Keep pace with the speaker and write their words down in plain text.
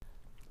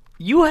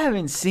You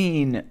haven't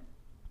seen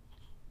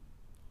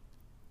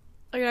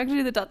Are you not gonna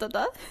do the dot dot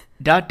dot?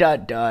 dot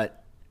dot dot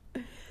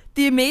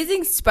The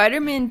Amazing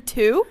Spider-Man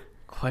 2?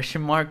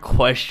 question mark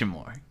question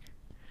mark.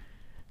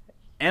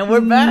 And we're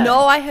back.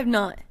 No, I have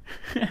not.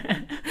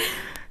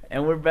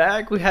 And we're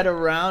back. We had to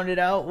round it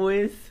out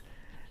with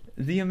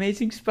The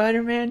Amazing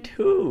Spider-Man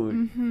 2.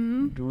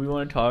 Mm-hmm. Do we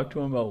want to talk to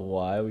him about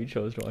why we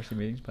chose to watch The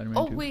Amazing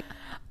Spider-Man 2? Oh, wait.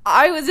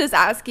 I was just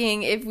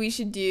asking if we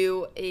should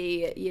do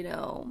a,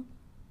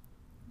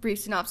 brief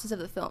synopsis of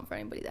the film for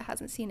anybody that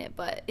hasn't seen it,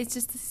 but it's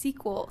just a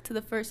sequel to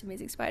the first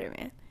Amazing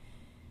Spider-Man.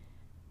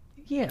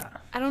 Yeah.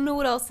 I don't know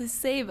what else to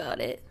say about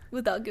it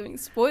without giving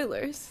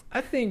spoilers.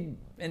 I think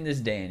in this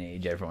day and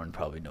age, everyone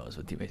probably knows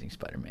what The Amazing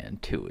Spider-Man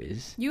 2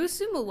 is. You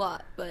assume a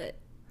lot, but...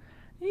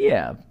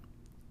 Yeah.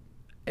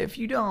 If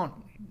you don't,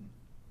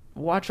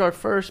 watch our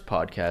first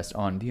podcast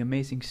on The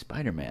Amazing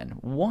Spider-Man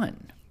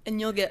 1. And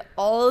you'll get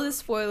all the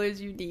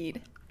spoilers you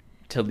need.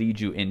 To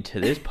lead you into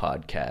this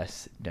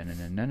podcast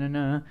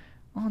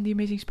on The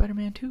Amazing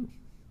Spider-Man 2.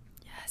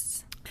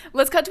 Yes.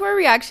 Let's cut to our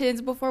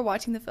reactions before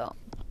watching the film.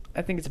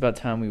 I think it's about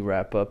time we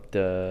wrap up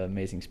the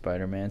Amazing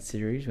Spider-Man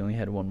series. We only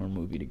had one more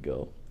movie to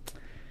go.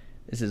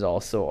 This is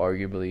also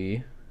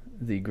arguably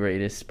the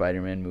greatest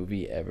Spider-Man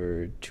movie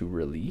ever to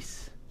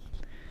release.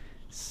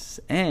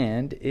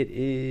 And it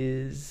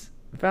is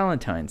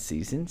Valentine's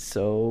season,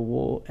 so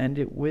we'll end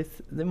it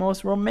with the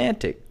most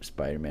romantic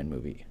Spider-Man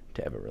movie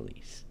to ever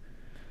release.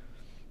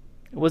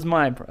 It was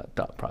my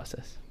thought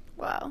process.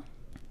 Wow.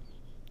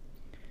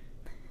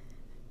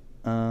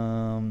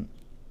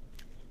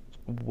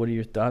 What are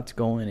your thoughts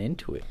going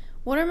into it?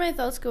 What are my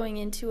thoughts going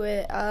into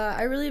it?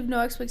 I really have no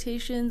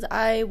expectations.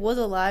 I was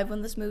alive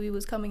when this movie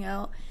was coming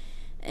out,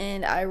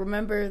 and I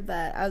remember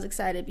that I was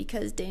excited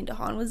because Dane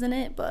DeHaan was in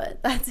it,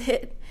 but that's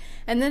it.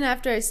 And then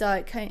after I saw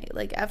it,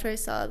 after I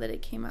saw that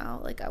it came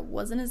out, I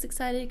wasn't as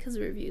excited because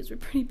the reviews were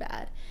pretty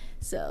bad.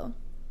 So,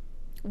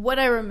 what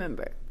I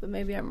remember, but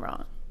maybe I'm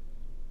wrong.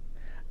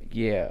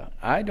 Yeah,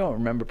 I don't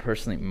remember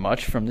personally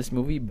much from this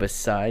movie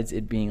besides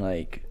it being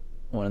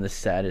one of the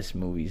saddest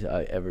movies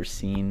I ever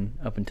seen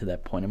up until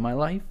that point in my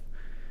life.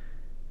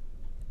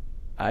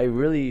 I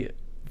really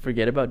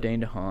forget about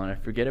Dane DeHaan. I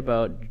forget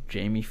about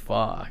Jamie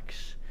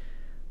Foxx.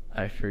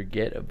 I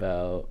forget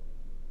about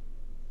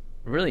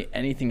really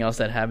anything else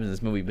that happens in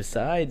this movie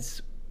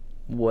besides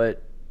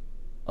what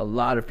a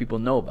lot of people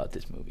know about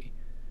this movie.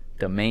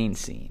 The main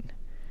scene,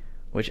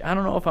 which I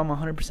don't know if I'm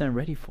 100%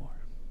 ready for.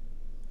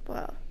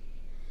 Wow.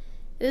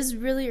 It is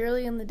really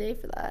early in the day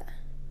for that.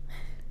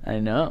 I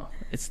know.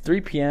 It's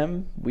 3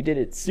 p.m. We did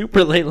it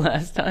super late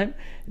last time.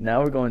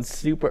 Now we're going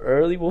super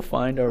early. We'll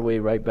find our way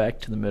right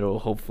back to the middle,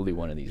 hopefully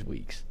one of these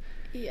weeks.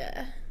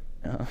 Yeah.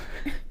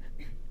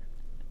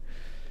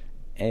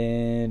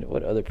 And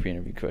what other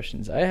pre-interview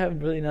questions? I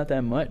have really not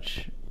that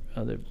much.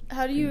 How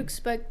do you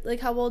expect,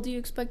 how well do you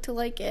expect to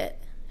like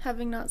it,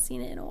 having not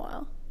seen it in a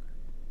while?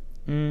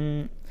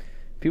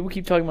 People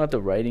keep talking about the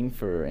writing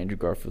for Andrew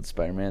Garfield's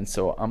Spider-Man,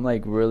 so I'm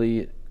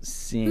really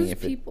seeing Who's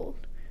people?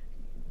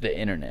 The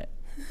internet.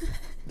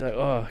 Like,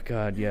 oh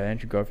god, yeah,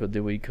 Andrew Garfield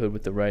did what he could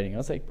with the writing. I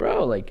was like,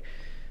 bro, I'm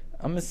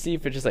gonna see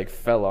if it just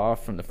fell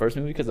off from the first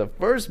movie, because the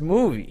first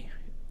movie,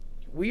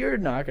 we are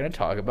not gonna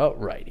talk about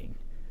writing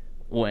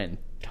when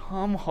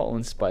Tom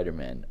Holland's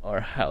Spider-Man are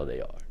how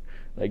they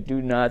are.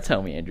 Do not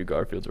tell me Andrew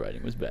Garfield's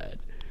writing was bad.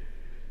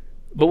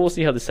 But we'll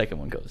see how the second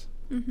one goes.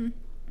 Mm-hmm.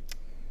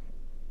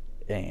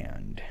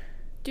 And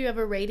do you have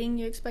a rating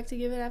you expect to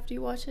give it after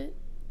you watch it?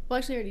 Well,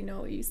 actually, I already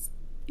know what you're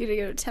gonna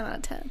give it a 10 out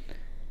of 10.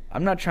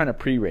 I'm not trying to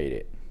pre-rate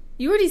it.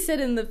 You already said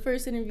in the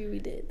first interview we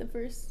did, the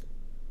first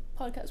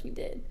podcast we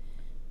did,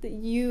 that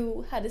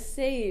you had to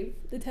save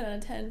the 10 out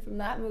of 10 from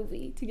that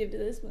movie to give to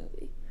this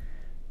movie.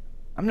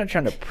 I'm not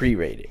trying to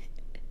pre-rate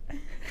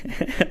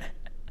it.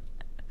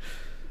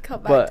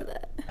 Come back to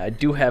that. I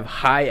do have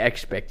high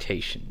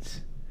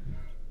expectations.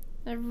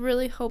 I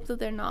really hope that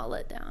they're not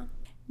let down.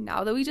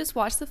 Now that we just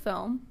watched the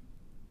film,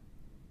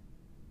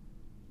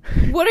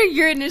 what are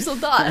your initial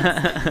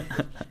thoughts?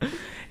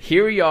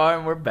 Here we are,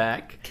 and we're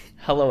back.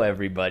 Hello,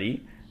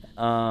 everybody.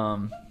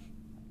 Do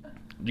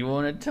you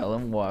want to tell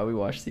them why we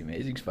watched The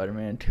Amazing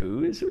Spider-Man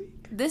 2 this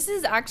week? This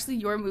is actually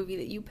your movie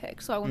that you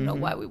picked, so I want to know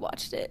why we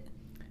watched it.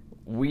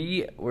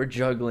 We were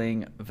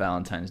juggling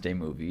Valentine's Day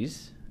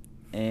movies,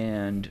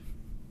 and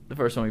the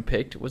first one we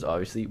picked was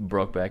obviously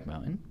Brokeback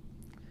Mountain.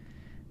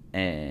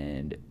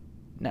 And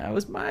now it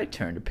was my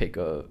turn to pick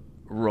a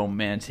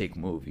romantic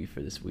movie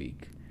for this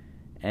week.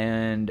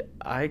 And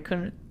I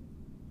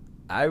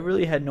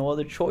really had no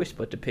other choice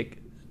but to pick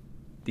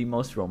the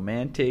most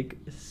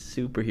romantic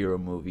superhero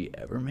movie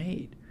ever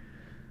made.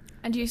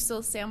 And do you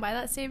still stand by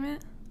that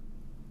statement?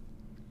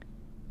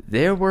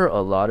 There were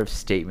a lot of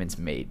statements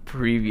made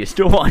previous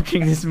to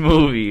watching this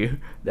movie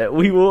that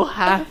we will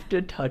have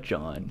to touch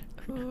on.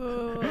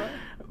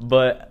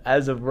 But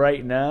as of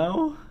right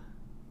now,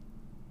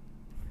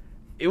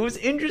 it was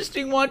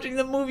interesting watching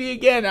the movie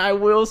again, I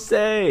will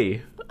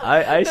say.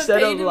 I the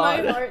said a pain in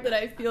lot. my heart that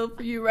I feel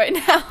for you right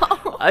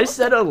now. I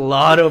said a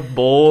lot of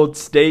bold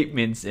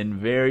statements in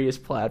various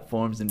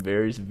platforms and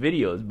various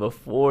videos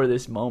before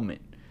this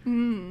moment.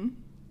 I'm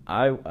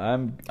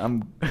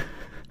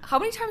How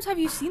many times have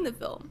you seen the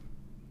film?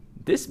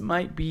 This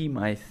might be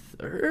my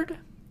third.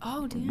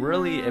 Oh damn.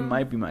 Really, it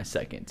might be my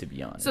second, to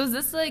be honest. So is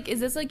this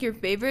like your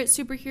favorite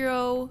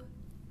superhero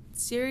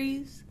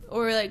series,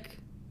 or like,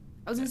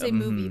 I was gonna say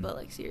movie, but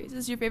like series? Is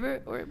this your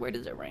favorite, or where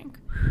does it rank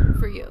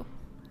for you?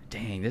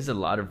 Dang, there's a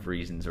lot of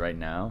reasons right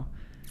now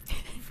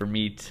for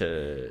me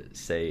to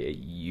say it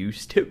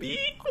used to be.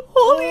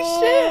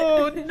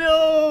 Holy shit!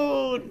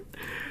 No.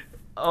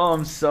 Oh,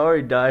 I'm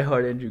sorry,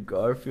 diehard Andrew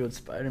Garfield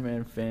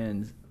Spider-Man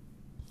fans.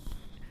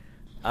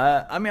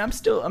 I mean, I'm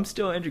still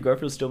Andrew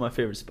Garfield's still my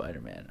favorite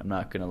Spider-Man. I'm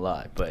not gonna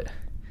lie, but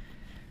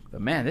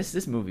man,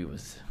 this movie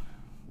was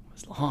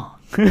long.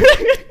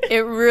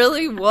 It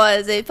really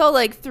was. It felt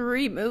like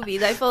 3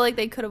 movies. I felt like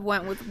they could have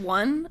went with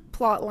one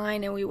plot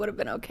line and we would have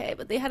been okay,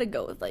 but they had to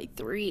go with like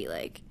 3,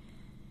 like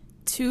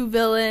 2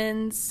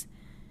 villains,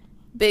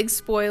 big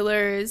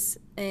spoilers,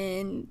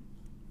 and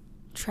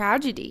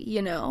tragedy.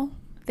 You know,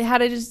 they had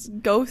to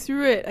just go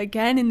through it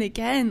again and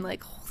again.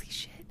 Like, holy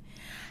shit.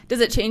 Does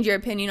it change your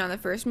opinion on the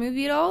first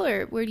movie at all,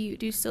 or where do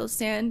you still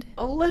stand?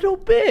 A little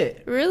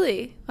bit.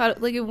 Really? How,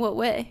 like, in what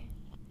way?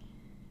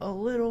 A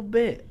little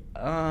bit.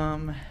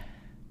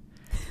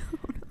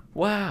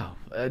 Wow.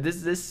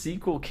 This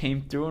sequel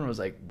came through and was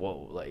like,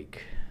 whoa,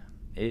 like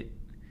it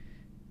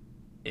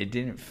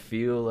didn't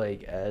feel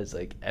like as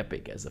like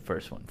epic as the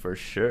first one, for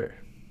sure.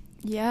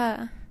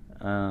 Yeah.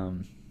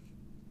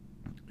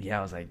 Yeah,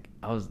 I was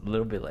a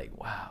little bit like,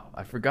 wow.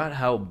 I forgot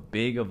how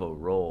big of a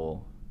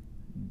role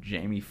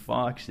Jamie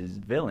Foxx's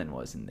villain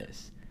was in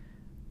this.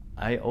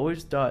 I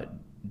always thought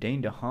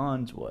Dane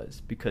DeHaan's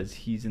was, because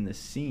he's in the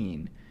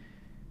scene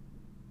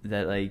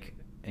that like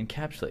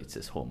encapsulates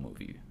this whole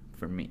movie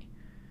for me.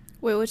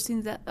 Wait, which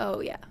scene's that?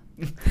 Oh yeah.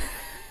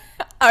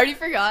 I already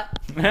forgot.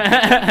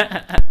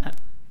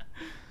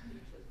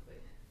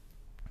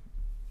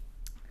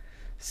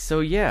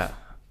 So yeah,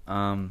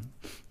 I've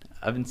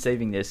been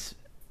saving this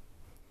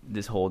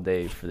whole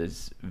day for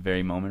this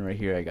very moment right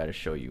here. I gotta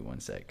show you one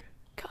sec.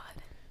 God.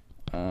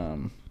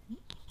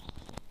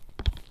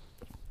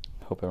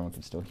 Hope everyone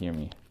can still hear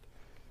me.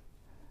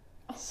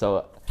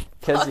 So,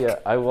 Kezia,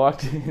 I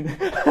walked in.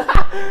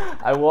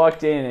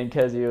 And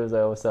Kezia was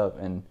like, "What's up?"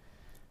 And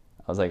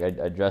I was like,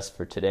 "I dressed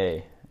for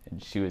today,"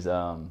 and she was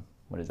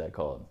what is that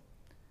called?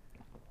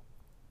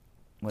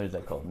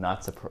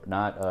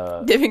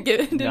 Not Didn't give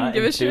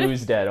a shit.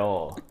 Enthused at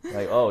all.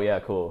 Like, oh yeah,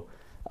 cool.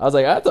 I was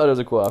like, I thought it was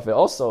a cool outfit.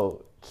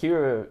 Also,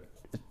 Kira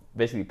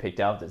basically picked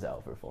out this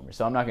outfit for me,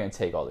 so I'm not gonna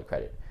take all the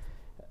credit.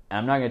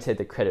 I'm not gonna take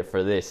the credit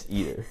for this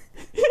either.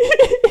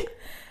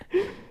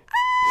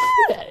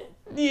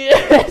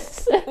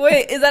 Yes.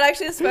 Wait, is that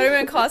actually a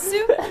Spider-Man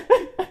costume?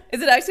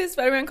 Is it actually a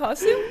Spider-Man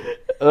costume?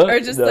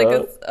 Or just no. like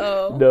a...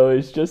 Oh. No,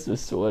 it's just a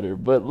sweater.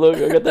 But look,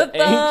 I got the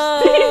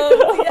thumbs,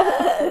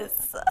 yes.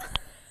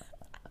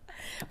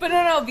 But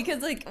no,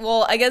 because like,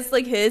 well, I guess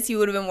like he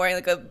would have been wearing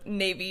like a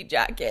navy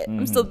jacket.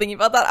 I'm still thinking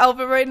about that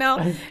outfit right now.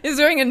 He's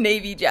wearing a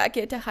navy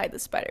jacket to hide the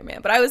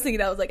Spider-Man. But I was thinking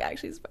that was like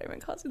actually a Spider-Man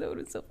costume. That would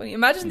have been so funny.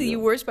 Imagine that you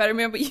were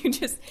Spider-Man, but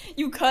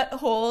you cut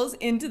holes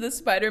into the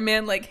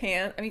Spider-Man like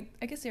hand. I mean,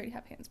 I guess they already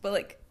have hands, but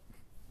like,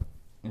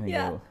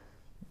 yeah.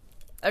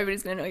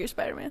 Everybody's gonna know you're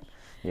Spider-Man.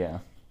 Yeah.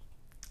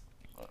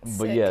 Sick.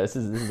 But yeah, this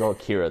is all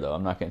Kira though.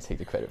 I'm not gonna take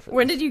the credit for this.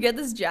 When did you get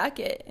this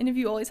jacket? And have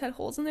you always had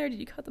holes in there, or did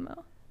you cut them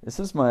out? This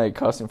is my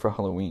costume for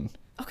Halloween.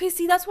 Okay,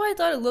 see, that's why I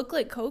thought it looked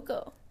like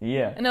Coco.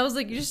 Yeah. And I was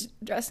like, you're just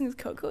dressing as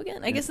Coco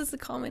again? I guess it's a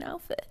common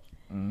outfit.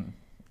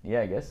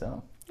 Yeah, I guess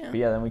so. Yeah. But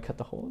yeah, then we cut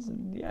the holes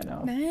and yeah,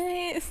 no.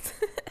 Nice.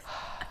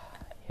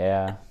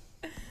 Yeah.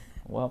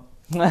 Well.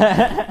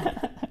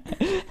 I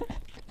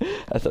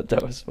thought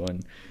that was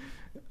fun.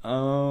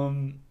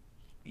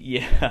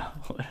 Yeah.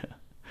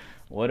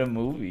 What a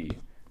movie.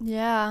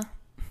 Yeah.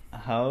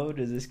 How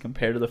does this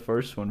compare to the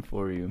first one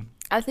for you?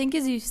 I think,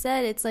 as you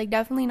said, it's like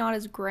definitely not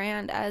as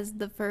grand as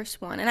the first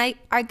one. And I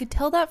could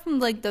tell that from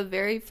like the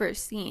very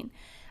first scene.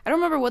 I don't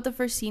remember what the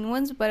first scene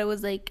was, but it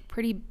was like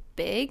pretty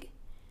big.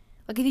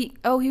 Like he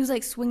was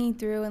like swinging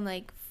through and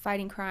like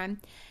fighting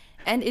crime.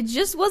 And it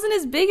just wasn't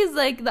as big as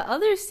like the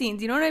other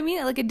scenes, you know what I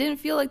mean? Like it didn't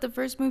feel like the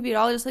first movie at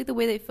all, just like the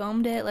way they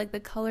filmed it, like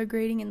the color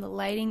grading and the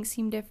lighting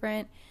seemed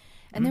different.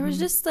 And there was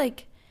just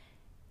like,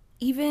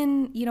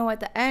 even, you know, at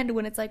the end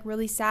when it's like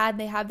really sad,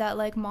 they have that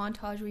like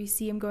montage where you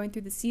see him going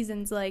through the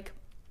seasons, like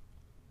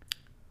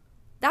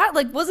that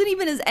like wasn't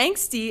even as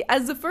angsty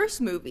as the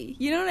first movie.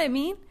 You know what I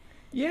mean?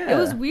 Yeah. It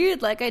was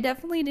weird. Like I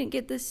definitely didn't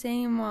get the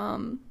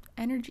same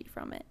energy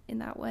from it in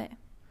that way.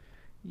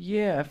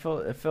 Yeah, I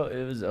felt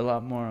it was a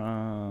lot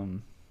more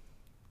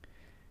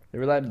they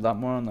relied a lot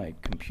more on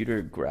like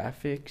computer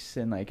graphics,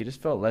 and like it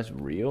just felt less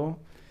real,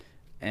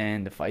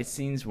 and the fight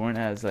scenes weren't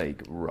as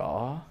like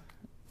raw,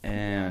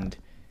 and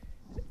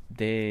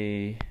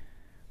I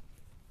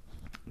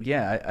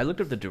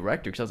looked up the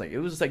director because I was like, it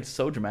was like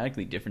so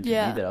dramatically different to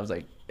me that I was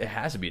like, it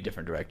has to be a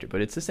different director, but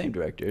it's the same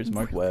director. It's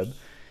Mark Webb.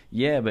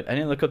 Yeah, but I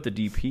didn't look up the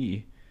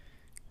DP.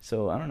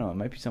 So I don't know. It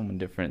might be someone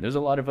different. There's a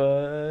lot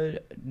of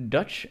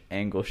Dutch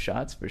angle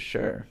shots for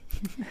sure.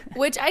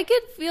 Which I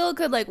could feel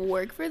could like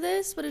work for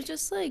this, but it's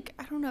just like,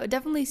 I don't know. It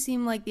definitely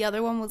seemed like the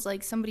other one was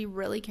like somebody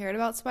really cared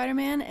about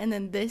Spider-Man, and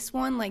then this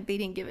one, like, they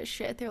didn't give a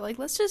shit. They're like,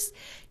 let's just,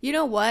 you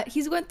know what?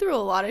 He's went through a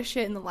lot of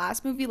shit in the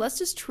last movie. Let's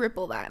just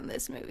triple that in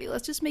this movie.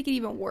 Let's just make it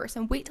even worse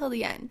and wait till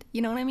the end.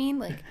 You know what I mean?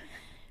 Like,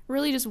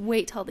 really just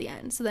wait till the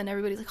end. So then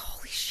everybody's like,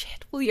 holy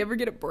shit, will he ever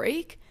get a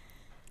break?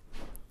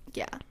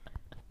 Yeah.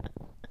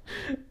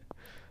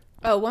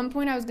 Oh, one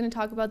point I was going to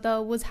talk about,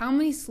 though, was how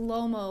many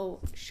slow-mo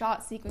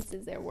shot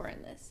sequences there were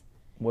in this.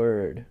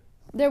 Word.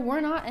 There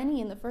were not any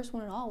in the first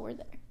one at all, were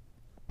there?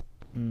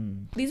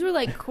 These were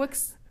like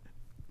Quicksilver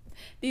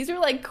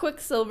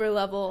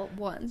level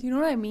ones. You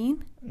know what I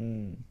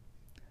mean?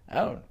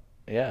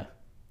 Yeah.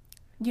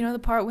 You know the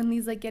part when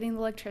he's like getting the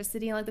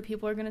electricity and like the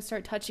people are going to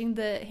start touching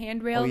the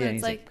handrail, and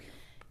it's like,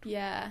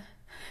 yeah.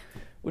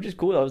 Which is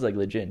cool. That was like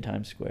legit in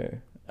Times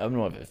Square. I don't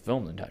know if it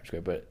filmed in Times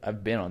Square, but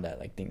I've been on that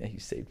like thing that he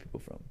saved people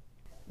from.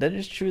 That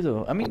is true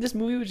though. I mean, this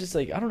movie was just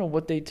like, I don't know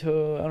what they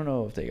took. I don't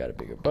know if they got a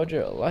bigger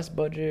budget or less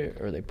budget,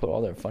 or they put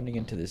all their funding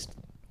into this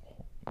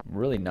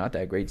really not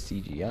that great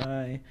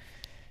CGI.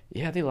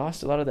 Yeah, they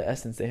lost a lot of the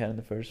essence they had in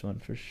the first one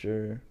for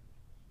sure.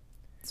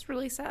 It's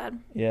really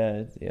sad.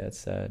 Yeah, it's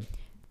sad.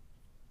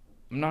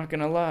 I'm not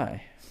gonna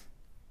lie.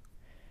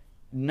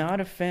 Not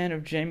a fan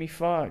of Jamie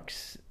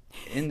Foxx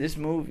in this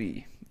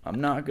movie. I'm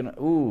not gonna.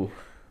 Ooh.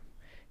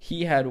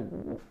 He had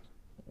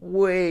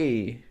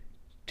way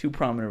too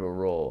prominent of a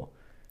role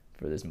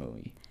for this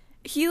movie.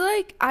 He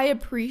like I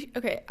appreciate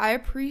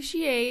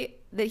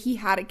that he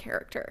had a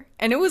character,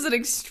 and it was an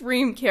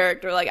extreme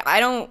character. Like I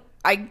can't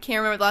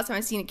remember the last time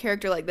I've seen a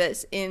character like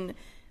this in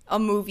a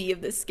movie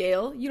of this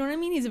scale. You know what I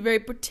mean? He's a very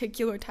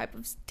particular type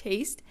of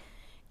taste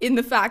in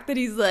the fact that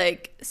he's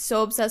like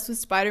so obsessed with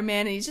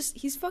Spider-Man, and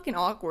he's fucking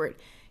awkward.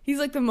 He's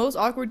like the most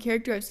awkward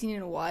character I've seen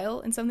in a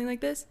while in something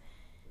like this.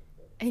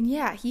 And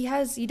yeah, he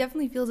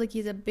definitely feels like he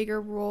has a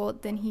bigger role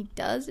than he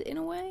does in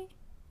a way.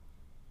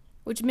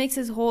 Which makes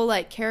his whole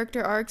like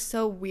character arc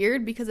so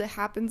weird because it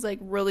happens like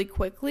really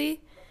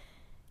quickly.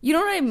 You know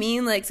what I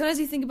mean? Like sometimes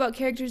you think about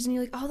characters and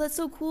you're like, oh, that's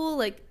so cool.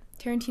 Like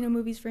Tarantino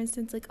movies, for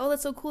instance, like, oh,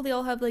 that's so cool. They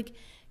all have like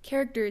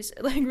characters,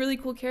 like really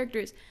cool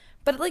characters.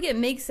 But like it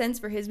makes sense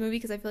for his movie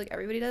because I feel like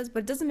everybody does.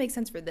 But it doesn't make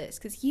sense for this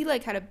because he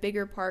like had a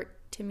bigger part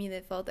to me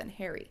that felt than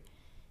Harry.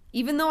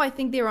 Even though I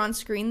think they were on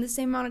screen the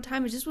same amount of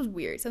time, it just was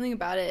weird. Something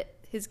about it.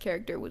 His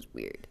character was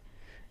weird.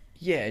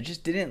 Yeah, it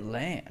just didn't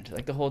land.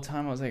 Like the whole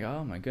time I was like,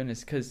 oh my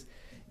goodness, because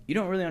you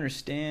don't really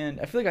understand.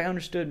 I feel like I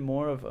understood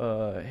more of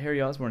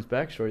Harry Osborn's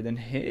backstory than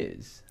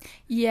his.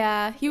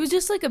 Yeah, he was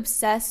just like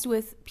obsessed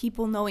with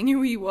people knowing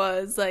who he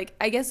was. Like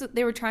I guess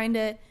they were trying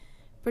to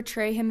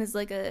portray him as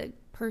like a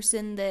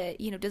person that,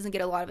 you know, doesn't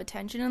get a lot of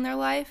attention in their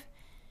life.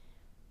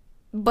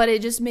 But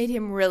it just made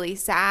him really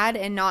sad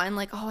and not in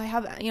like, oh,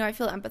 I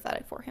feel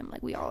empathetic for him.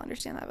 Like we all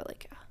understand that, but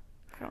like,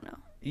 I don't know.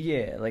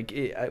 Yeah, like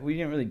we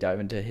didn't really dive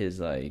into his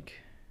like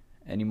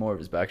any more of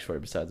his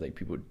backstory besides like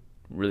people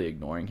really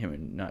ignoring him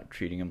and not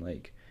treating him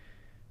like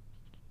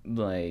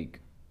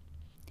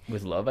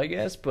with love, I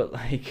guess. But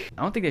like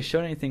I don't think they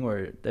showed anything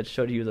where that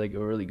showed he was like a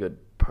really good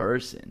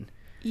person.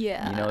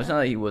 Yeah, you know, it's not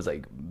like he was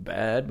like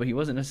bad, but he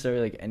wasn't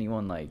necessarily like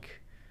anyone like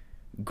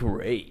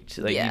great.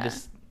 Like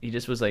he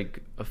just was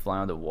like a fly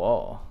on the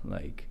wall.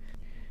 Like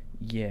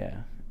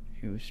yeah,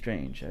 it was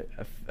strange.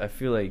 I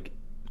feel like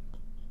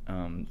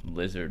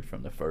Lizard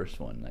from the first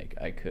one, like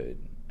I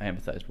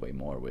empathized way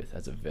more with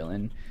as a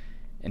villain,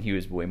 and he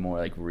was way more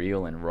like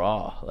real and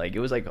raw. Like it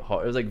was like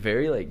hard, it was like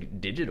very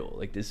like digital.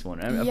 Like this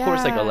one, I mean, of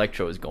course, like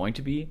Electro is going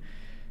to be,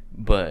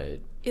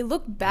 but it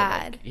looked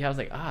bad. Like, I was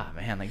like,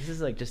 man, like this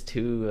is like just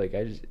too like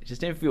it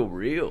just didn't feel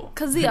real.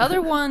 Because the other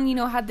one, you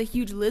know, had the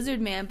huge lizard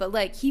man, but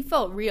like he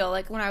felt real.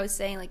 Like when I was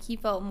saying, like he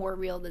felt more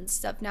real than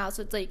stuff now.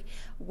 So it's like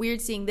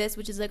weird seeing this,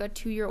 which is like a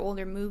 2-year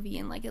older movie,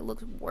 and like it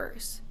looks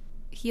worse.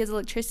 He has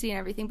electricity and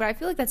everything, but I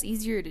feel like that's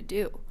easier to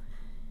do.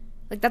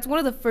 Like that's one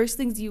of the first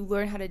things you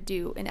learn how to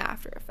do in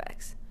After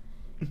Effects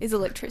is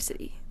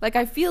electricity. Like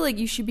I feel like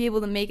you should be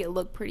able to make it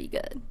look pretty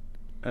good.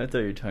 I thought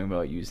you were talking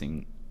about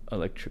using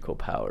electrical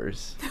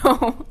powers.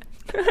 No.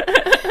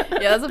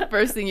 Yeah, that's the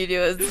first thing you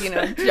do is, you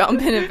know,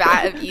 jump in a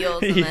vat of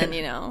eels and then,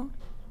 you know,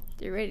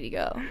 you're ready to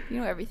go.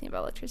 You know everything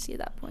about electricity at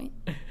that point.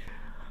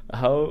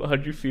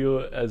 How'd you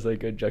feel as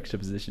like a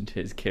juxtaposition to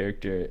his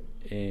character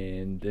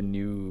in the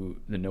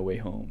No Way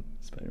Home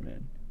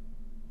Spider-Man?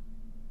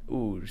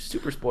 Ooh,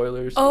 super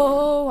spoilers.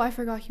 Oh, I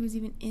forgot he was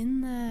even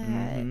in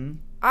that. Mm-hmm.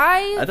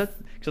 I thought,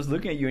 because I was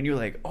looking at you and you were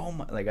like, oh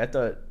my, like I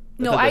thought.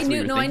 I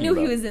knew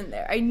he was in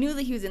there. I knew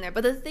that he was in there.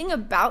 But the thing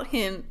about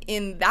him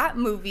in that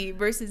movie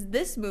versus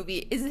this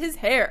movie is his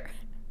hair.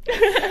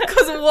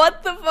 Because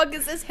what the fuck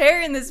is his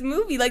hair in this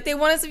movie? Like, they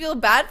want us to feel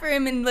bad for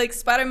him, and like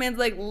Spider-Man's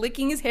like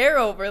licking his hair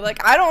over.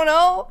 Like, I don't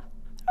know.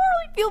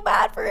 really feel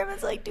bad for him.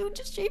 It's like, dude,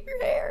 just shave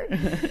your hair.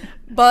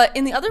 But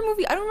in the other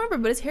movie, I don't remember,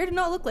 but his hair did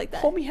not look like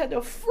that. Homie had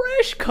a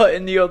fresh cut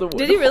in the other one.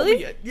 Did he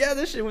really? Yeah,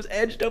 this shit was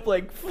edged up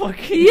like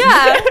fucking.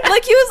 Yeah,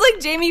 like he was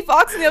like Jamie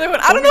Foxx in the other one.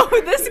 I don't know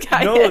who this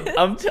guy is.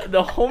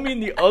 The homie in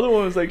the other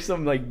one was like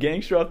some like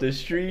gangster off the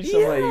street,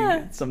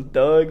 some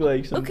thug,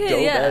 like some dope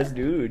ass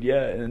dude.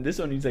 Yeah, and this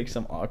one he's like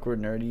some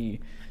awkward nerdy.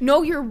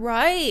 No, you're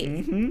right.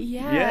 Mm-hmm.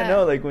 Yeah. Yeah,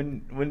 no, like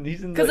when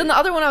he's in. Because in the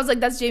other one, I was like,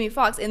 that's Jamie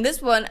Foxx. In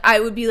this one, I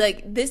would be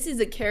like, this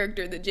is a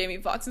character that Jamie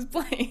Foxx is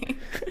playing.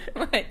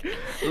 Like,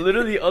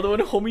 literally, the other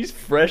one, homie's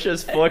fresh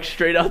as fuck,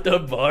 straight out the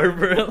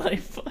barber. Like,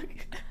 fuck.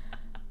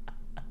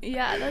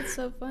 Yeah, that's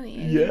so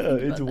funny. Yeah,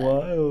 it's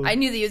wild. I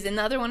knew that he was in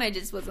the other one. I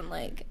just wasn't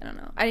like, I don't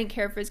know. I didn't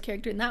care for his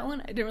character in that one.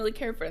 I didn't really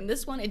care for him in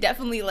this one. It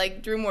definitely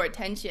like drew more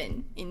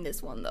attention in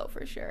this one, though,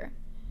 for sure.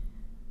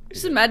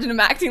 Just imagine him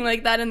acting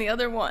like that in the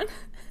other one.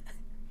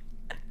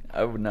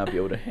 I would not be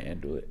able to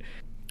handle it.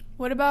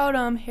 What about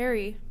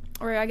Harry,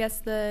 or I guess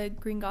the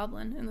Green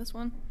Goblin in this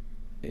one?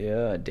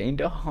 Yeah, Dane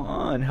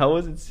DeHaan. How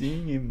was it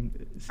seeing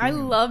him? I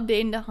love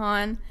Dane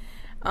DeHaan.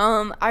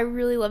 I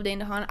really love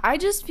Dane DeHaan. I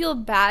just feel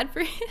bad for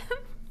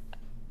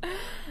him.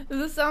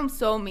 This sounds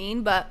so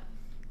mean, but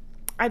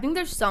I think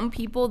there's some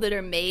people that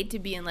are made to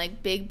be in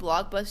like big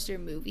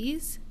blockbuster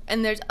movies,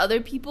 and there's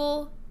other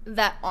people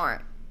that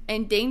aren't.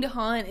 And Dane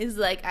DeHaan is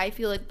like, I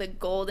feel like the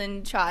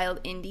golden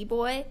child indie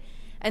boy.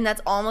 And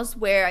that's almost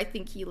where I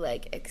think he,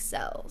 like,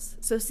 excels.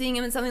 So seeing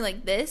him in something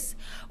like this,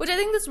 which I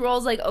think this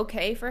role's, like,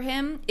 okay for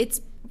him,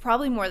 it's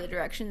probably more the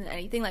direction than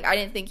anything. Like, I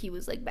didn't think he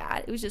was, like,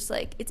 bad. It was just,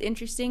 like, it's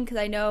interesting because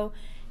I know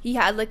he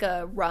had, like,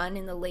 a run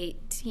in the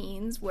late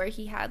teens where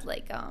he had,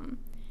 like,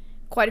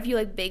 quite a few,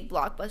 like, big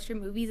blockbuster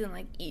movies and,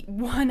 like,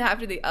 one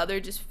after the other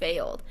just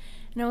failed.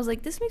 And I was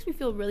like, this makes me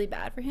feel really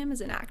bad for him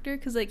as an actor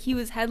because, like, he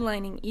was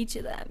headlining each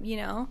of them, you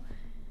know?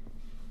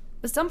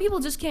 But some people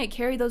just can't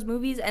carry those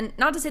movies, and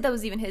not to say that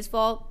was even his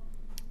fault.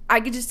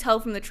 I could just tell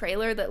from the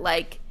trailer that,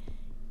 like,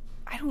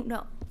 I don't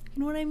know.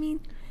 You know what I mean?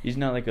 He's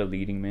not, like, a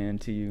leading man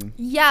to you.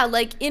 Yeah,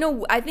 like,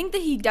 I think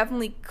that he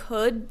definitely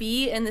could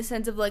be in the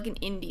sense of, like, an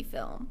indie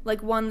film.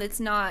 Like, one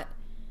that's not...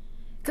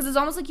 Because it's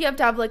almost like you have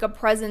to have, like,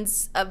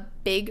 a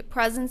big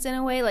presence in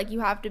a way. Like, you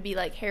have to be,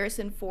 like,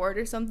 Harrison Ford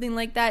or something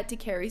like that to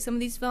carry some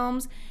of these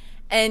films.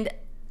 And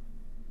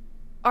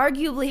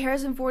arguably,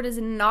 Harrison Ford is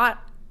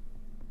not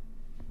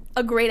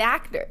a great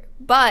actor,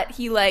 but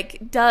he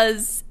like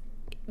does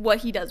what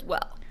he does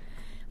well.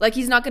 Like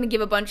he's not going to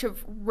give a bunch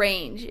of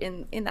range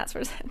in that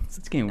sort of sense.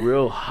 It's getting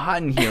real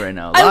hot in here right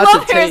now. I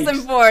love Harrison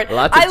Ford.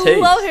 Lots of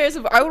takes. Love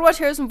Harrison Ford. I would watch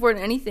Harrison Ford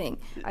in anything.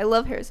 I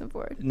love Harrison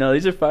Ford. No,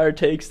 these are fire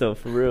takes though,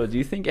 for real. Do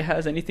you think it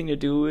has anything to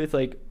do with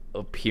like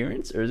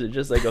appearance, or is it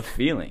just like a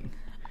feeling?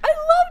 I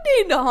love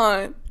Dane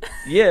DeHaan.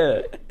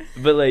 Yeah,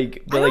 but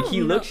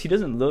he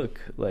doesn't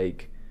look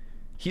like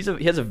he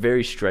has a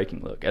very striking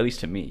look, at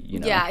least to me, you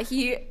know. Yeah,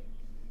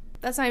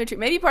 that's not even true.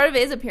 Maybe part of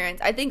it is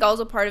appearance. I think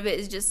also part of it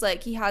is just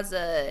like he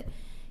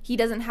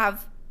doesn't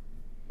have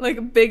like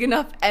a big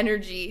enough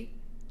energy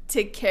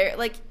to care.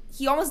 Like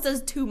he almost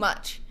does too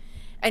much,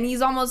 and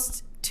he's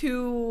almost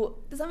too.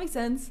 Does that make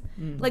sense?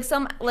 Like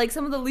some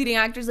of the leading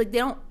actors, like they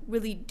don't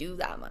really do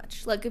that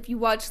much. Like if you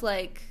watch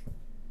we'll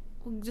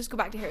just go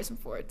back to Harrison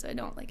Ford, so I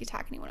don't like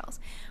attack anyone else.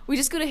 We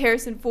just go to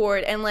Harrison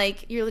Ford, and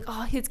like you're like,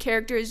 oh, his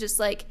character's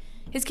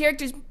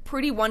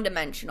pretty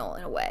one-dimensional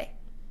in a way.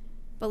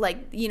 But, like,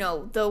 you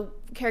know, the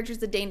characters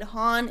that Dane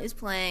DeHaan is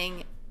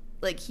playing,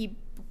 like, he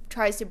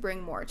tries to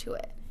bring more to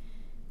it.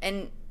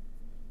 And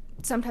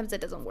sometimes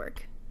that doesn't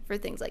work for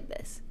things like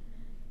this.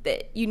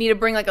 That you need to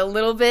bring, like, a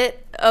little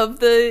bit of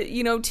the,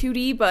 you know,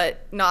 2D,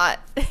 but not,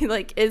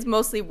 like, it's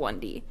mostly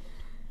 1D.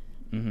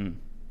 Mm-hmm.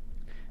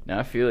 Now,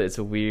 I feel it's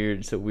a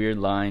weird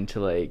line to,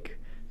 like,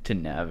 to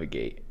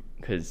navigate.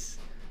 Because,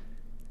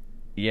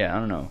 yeah, I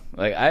don't know.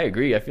 Like, I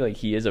agree. I feel like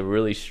he is a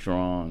really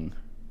strong...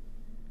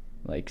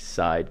 like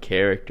side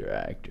character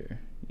actor,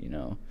 you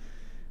know.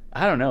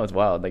 I don't know, it's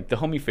wild. Like the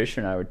homie Fisher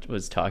and I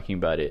was talking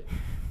about it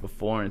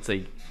before, and it's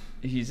like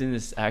he's in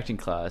this acting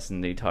class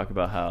and they talk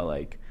about how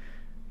like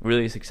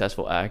really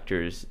successful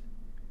actors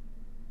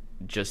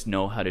just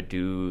know how to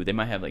do, they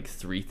might have like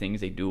 3 things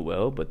they do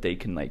well, but they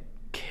can like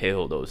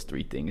kill those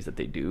 3 things that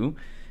they do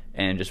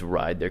and just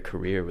ride their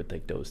career with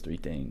like those 3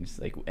 things,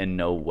 like, and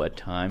know what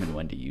time and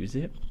when to use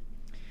it.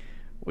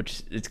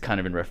 Which it's kind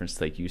of in reference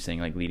to like you saying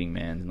like leading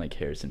man and like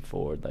Harrison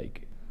Ford,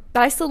 like.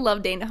 But I still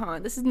love Dane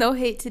DeHaan. This is no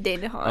hate to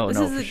Dane DeHaan. Oh, this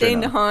no, is a sure Dane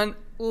not. DeHaan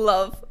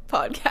love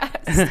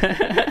podcast.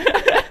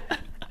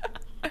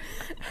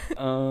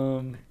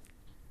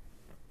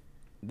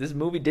 This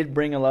movie did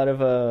bring a lot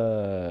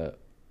of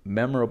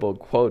memorable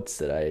quotes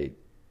that I.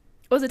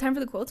 Oh, is it time for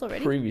the quotes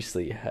already?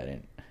 Previously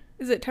hadn't.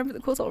 Is it time for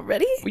the quotes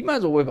already? We might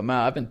as well whip them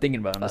out. I've been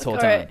thinking about them this whole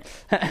time.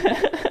 Right.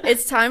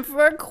 It's time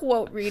for our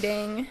quote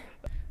reading.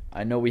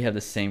 I know we have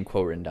the same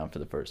quote written down for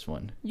the first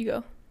one. You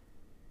go.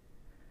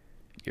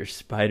 You're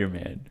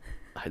Spider-Man.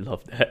 I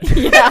love that.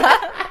 Yeah.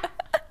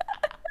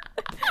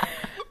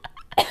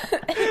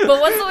 But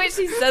what's the way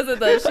she says it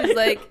though? She's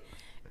like,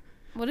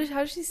 how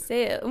does she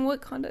say it? In what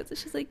context?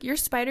 She's like, you're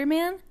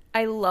Spider-Man?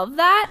 I love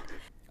that.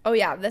 Oh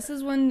yeah, this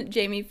is when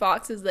Jamie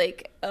Foxx is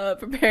like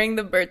preparing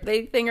the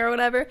birthday thing or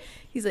whatever.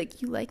 He's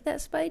like, "You like that,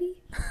 Spidey?"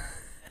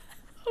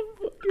 I'm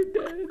fucking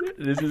dead.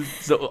 This is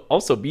so.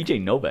 Also,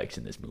 BJ Novak's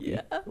in this movie,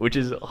 Yeah. which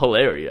is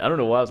hilarious. I don't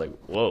know why I was like,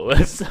 "Whoa,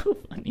 that's so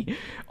funny."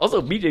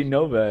 Also, BJ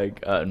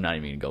Novak. I'm not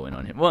even gonna go in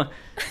on him. Well,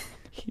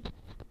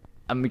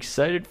 I'm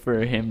excited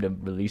for him to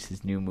release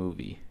his new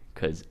movie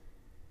because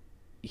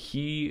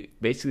he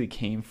basically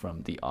came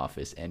from The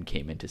Office and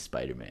came into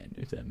Spider-Man.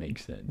 If that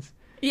makes sense.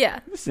 Yeah.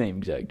 The same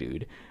exact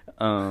dude.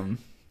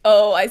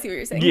 Oh, I see what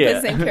you're saying. Yeah.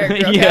 The same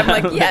character. Okay, Yeah.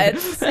 I'm like, yeah,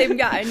 it's the same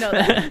guy. I know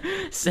that.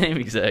 Same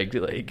exact,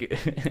 like.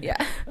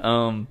 Yeah.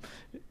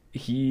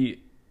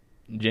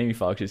 Jamie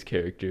Foxx's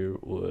character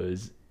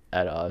was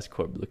at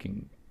Oscorp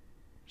looking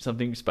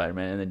something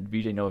Spider-Man, and then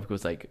BJ Novak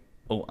was like,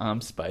 "Oh, I'm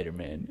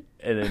Spider-Man,"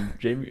 and then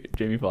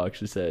Jamie Foxx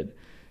just said,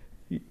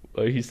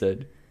 he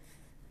said,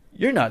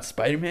 "You're not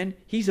Spider-Man.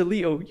 He's a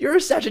Leo. You're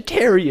a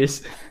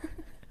Sagittarius."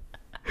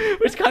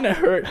 Which kind of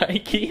hurt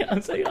Heike. I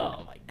was like,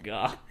 "Oh my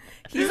god."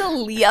 He's a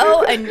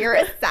Leo and you're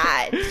a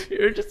Sag.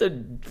 You're just a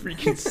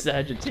freaking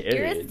Sagittarius.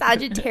 You're a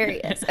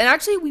Sagittarius. And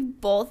actually, we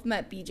both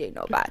met BJ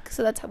Novak,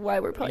 so that's why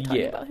we're probably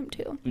talking about him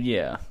too.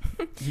 Yeah.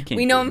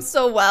 We know him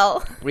so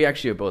well. We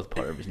actually are both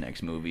part of his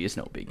next movie. It's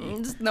no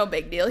biggie. Just no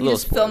big deal. He Little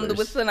just filmed spoilers.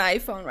 with an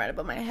iPhone right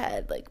above my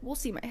head. Like, we'll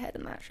see my head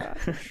in that shot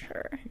for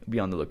sure. Be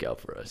on the lookout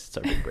for us. It's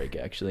our big break,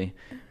 actually.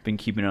 Been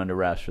keeping it under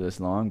wraps for this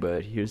long,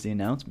 but here's the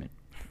announcement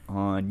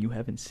on You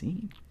Haven't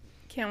Seen.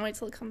 Can't wait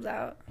till it comes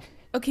out.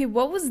 Okay,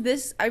 what was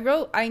this? I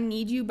wrote, "I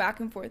need you" back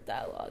and forth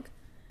dialogue.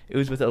 It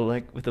was with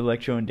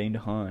Electro and Dane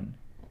DeHaan.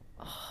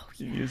 Oh,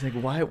 Yeah. He was like,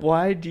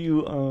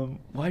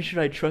 why should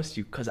I trust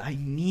you? Because I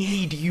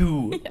need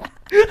you. Yeah.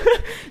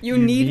 You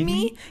need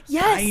me?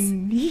 Yes.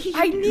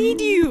 I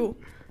need you.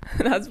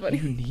 That's funny.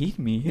 You need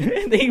me.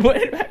 And they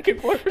went back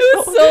and forth. It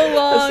was so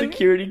long. A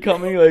security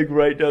coming like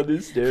right down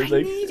the stairs. I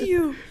like, need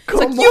you.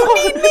 Come It's on.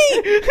 like,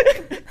 you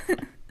need me.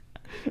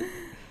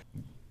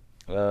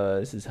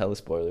 This is hella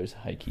spoilers,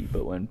 high key,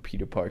 but when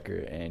Peter Parker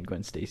and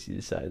Gwen Stacy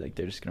decide like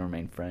they're just gonna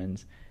remain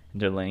friends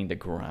and they're laying the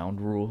ground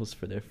rules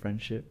for their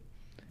friendship.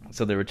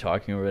 So they were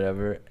talking or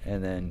whatever,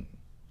 and then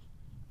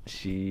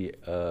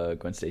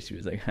Gwen Stacy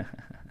was like,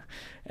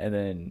 and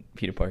then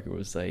Peter Parker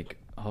was like,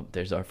 "Oh,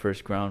 there's our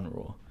first ground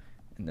rule,"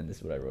 and then this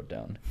is what I wrote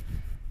down: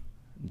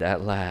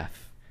 "That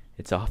laugh,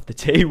 it's off the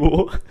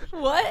table."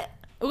 What?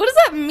 What does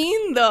that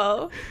mean,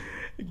 though?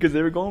 Because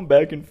they were going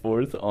back and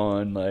forth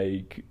on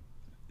like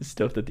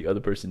stuff that the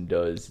other person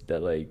does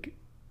that like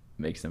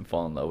makes them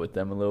fall in love with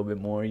them a little bit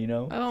more, you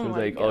know? Oh so it's my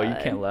like, oh, you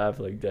God. can't laugh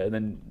like that.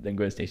 And then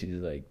Gwen Stacy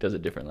is like does a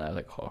different laugh,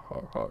 like ha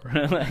ha ha.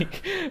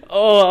 Like,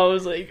 oh, I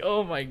was like,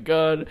 oh my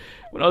God.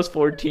 When I was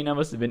 14, I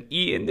must have been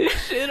eating this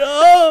shit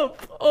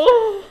up.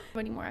 Oh.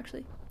 Any more,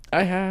 actually?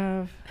 I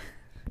have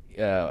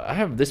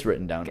this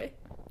written down.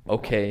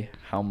 Okay,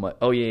 how much?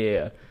 Oh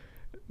yeah.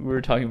 We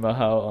were talking about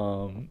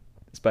how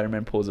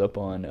Spider-Man pulls up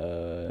on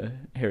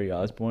Harry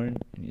Osborn,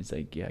 and he's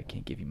like, "Yeah, I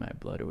can't give you my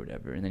blood or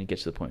whatever." And then he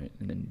gets to the point,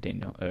 and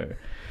then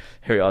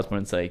Harry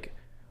Osborn's like,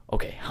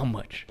 "Okay, how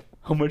much?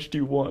 How much do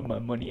you want my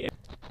money?"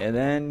 And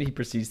then he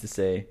proceeds to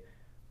say,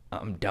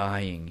 "I'm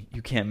dying.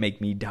 You can't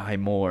make me die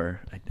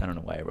more." I don't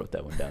know why I wrote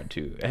that one down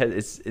too.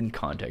 It's in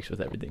context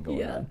with everything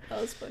going on. Yeah,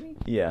 that was funny.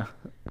 Yeah.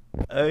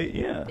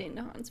 Yeah. Dane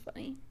DeHaan's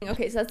funny.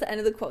 Okay, so that's the end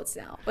of the quotes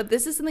now. But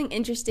this is something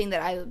interesting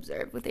that I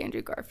observed with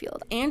Andrew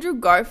Garfield. Andrew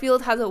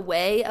Garfield has a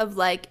way of,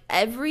 like,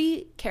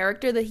 every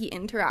character that he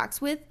interacts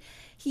with,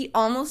 he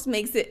almost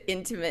makes it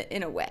intimate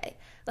in a way.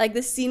 Like,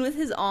 the scene with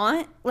his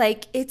aunt,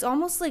 like, it's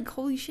almost like,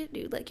 holy shit,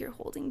 dude. Like, you're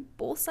holding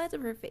both sides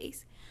of her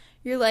face.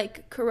 You're,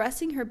 like,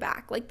 caressing her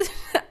back. Like,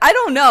 I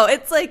don't know.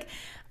 It's, like,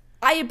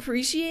 I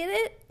appreciate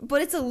it,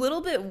 but it's a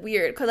little bit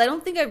weird because I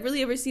don't think I've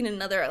really ever seen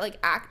another, like,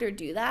 actor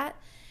do that.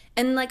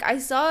 And, like, I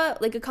saw,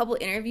 like, a couple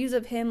interviews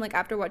of him, like,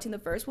 after watching the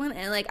first one,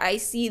 and, like, I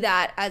see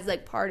that as,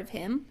 like, part of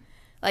him.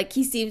 Like,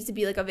 he seems to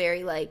be, like, a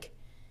very, like,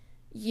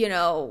 you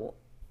know,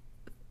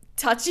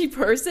 touchy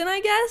person,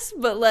 I guess.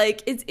 But,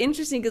 like, it's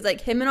interesting because,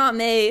 like, him and Aunt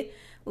May,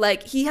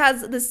 like, he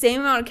has the same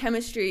amount of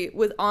chemistry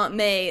with Aunt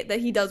May that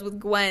he does with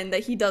Gwen,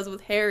 that he does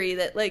with Harry,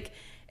 that, like,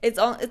 it's,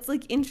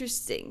 like,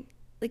 interesting,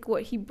 like,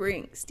 what he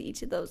brings to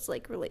each of those,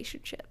 like,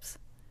 relationships.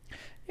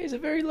 He's a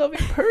very loving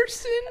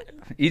person.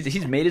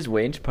 He's made his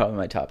way into probably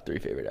my top 3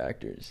 favorite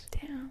actors.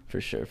 Damn.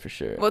 For sure.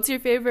 What's your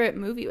favorite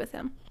movie with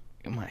him?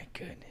 Oh my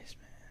goodness,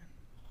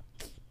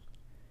 man.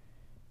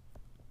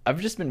 I've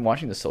just been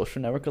watching The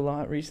Social Network a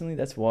lot recently.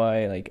 That's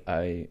why, like,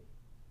 I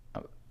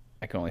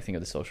can only think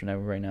of The Social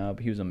Network right now.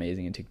 But he was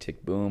amazing in Tick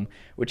Tick Boom,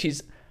 which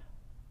he's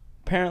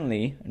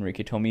apparently,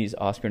 Enrique told me, he's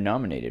Oscar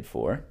nominated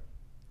for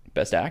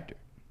Best Actor,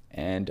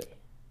 and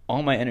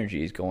all my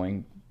energy is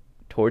going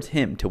towards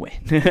him to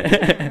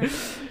win.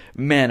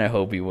 Man, I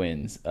hope he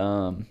wins.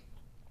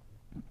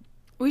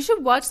 We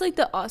should watch, like,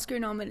 the Oscar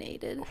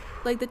nominated,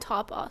 like, the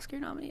top Oscar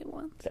nominated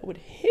ones. That would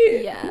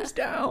hit. Yeah. Who's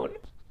down?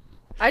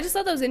 I just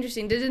thought that was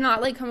interesting. Did it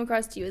not, like, come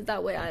across to you as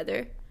that way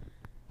either?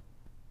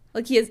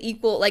 Like,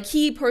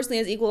 he personally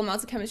has equal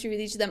amounts of chemistry with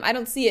each of them. I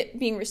don't see it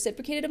being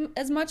reciprocated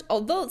as much,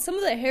 although some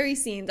of the Harry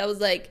scenes, I was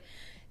like,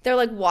 they're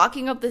like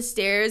walking up the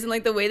stairs, and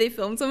like the way they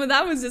filmed some of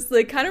that was just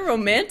like kind of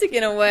romantic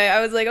in a way.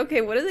 I was like,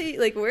 okay, what are they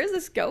like? Where is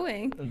this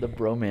going? The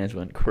bromance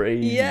went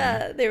crazy.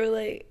 Yeah, they were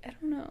like, I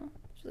don't know.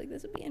 I was like,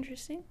 this would be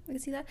interesting. I can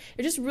see that.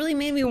 It just really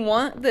made me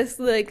want this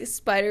like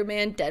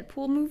Spider-Man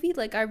Deadpool movie.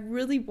 Like, I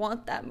really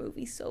want that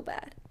movie so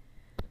bad.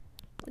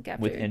 Like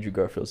after With Andrew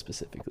Garfield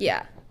specifically.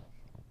 Yeah.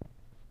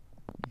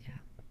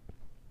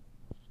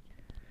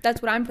 That's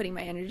what I'm putting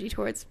my energy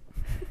towards.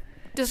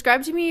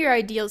 Describe to me your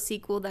ideal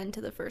sequel then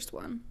to the first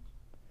one.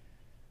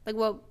 Like,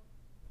 what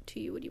to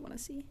you would you want to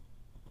see?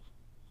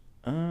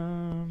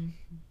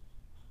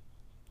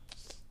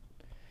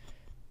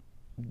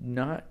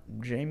 Not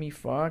Jamie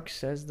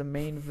Foxx as the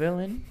main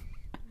villain.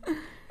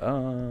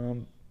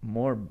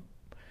 More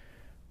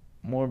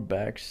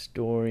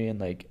backstory and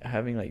like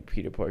having like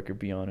Peter Parker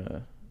be on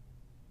a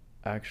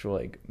actual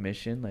like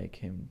mission, like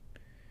him.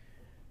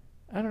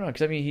 I don't know,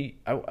 because I mean,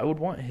 I would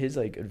want his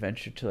like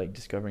adventure to like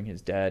discovering his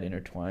dad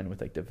intertwined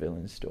with like the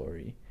villain's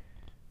story,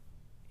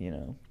 you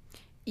know.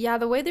 Yeah,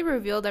 the way they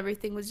revealed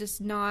everything was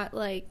just not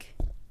like,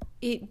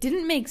 it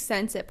didn't make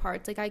sense at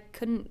parts. Like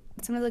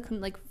sometimes I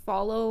couldn't like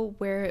follow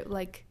where it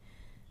like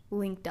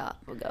linked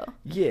up or go.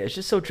 Yeah, it's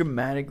just so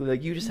dramatically,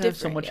 like you just have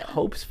so much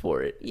hopes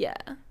for it. Yeah.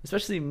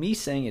 Especially me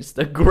saying it's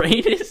the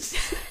greatest.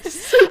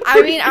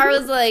 I mean, I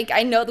was like,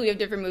 I know that we have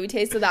different movie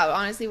tastes, so that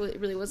honestly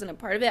really wasn't a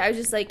part of it. I was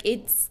just like,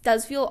 it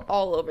does feel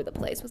all over the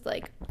place with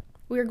like,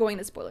 we're going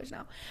to spoilers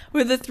now,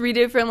 with the 3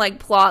 different like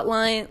plot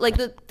line, like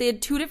they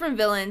had 2 different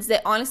villains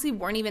that honestly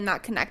weren't even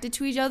that connected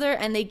to each other,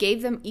 and they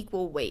gave them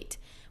equal weight,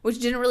 which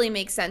didn't really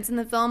make sense in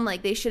the film.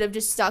 Like, they should have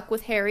just stuck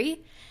with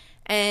Harry,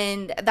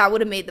 and that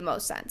would have made the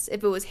most sense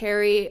if it was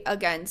Harry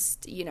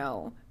against, you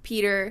know,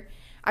 Peter.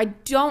 I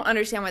don't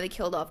understand why they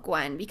killed off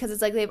Gwen, because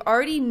it's like they've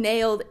already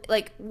nailed,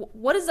 like,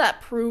 what is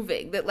that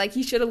proving? That, like,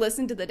 he should have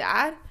listened to the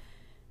dad?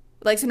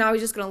 Like, so now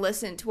he's just going to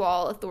listen to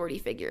all authority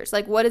figures.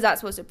 Like, what is that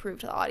supposed to prove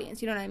to the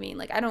audience? You know what I mean?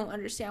 Like, I don't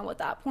understand what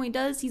that point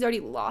does. He's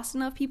already lost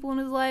enough people in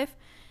his life.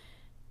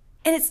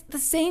 And it's the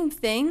same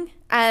thing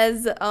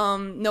as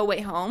No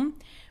Way Home,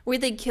 where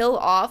they kill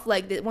off,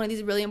 like, one of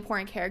these really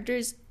important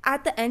characters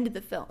at the end of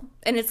the film.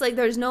 And it's like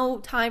there's no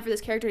time for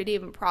this character to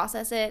even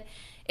process it.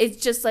 It's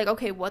just like,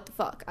 okay, what the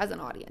fuck, as an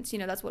audience. You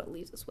know, that's what it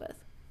leaves us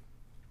with.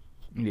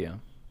 Yeah.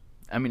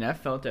 I mean, I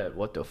felt that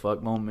what the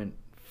fuck moment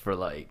for,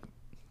 like,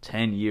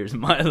 10 years of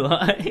my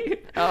life.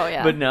 Oh,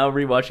 yeah. But now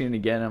rewatching it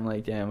again, I'm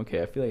like, damn,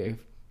 okay, I feel like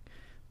I've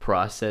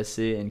processed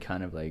it and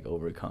kind of, like,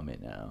 overcome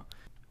it now.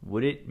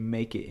 Would it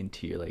make it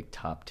into your, like,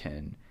 top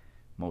 10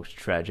 most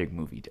tragic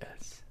movie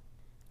deaths?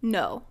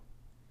 No.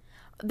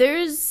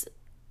 There's,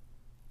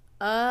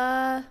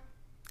 I'm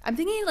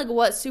thinking, like,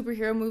 what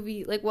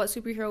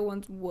superhero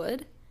ones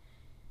would.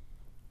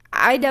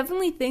 I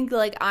definitely think,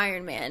 like,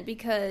 Iron Man,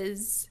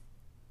 because,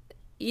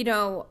 you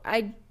know,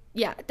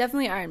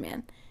 definitely Iron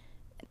Man.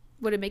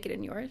 Would it make it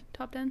in your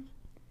top 10?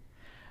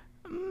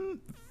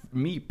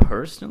 Me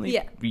personally?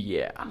 Yeah.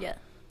 Yeah.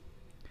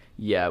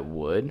 Yeah, it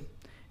would.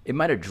 It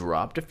might have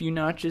dropped a few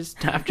notches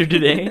after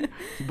today,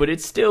 but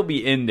it'd still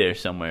be in there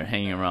somewhere,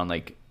 hanging around,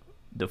 like,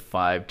 the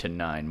 5 to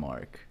 9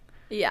 mark.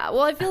 Yeah,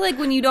 well, I feel like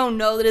when you don't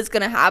know that it's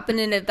going to happen,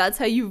 and if that's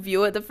how you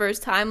view it the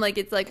first time, like,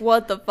 it's like,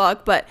 what the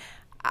fuck? But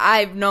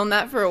I've known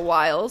that for a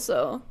while,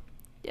 so,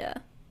 yeah.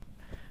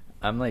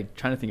 I'm, like,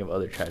 trying to think of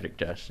other tragic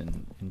deaths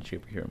in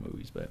superhero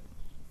movies, but...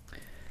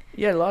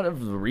 Yeah, a lot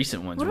of the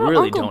recent ones really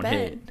Uncle don't Ben?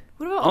 hit.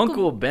 What about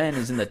Uncle Ben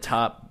is in the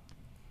top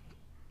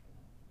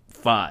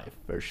 5,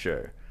 for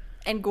sure.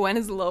 And Gwen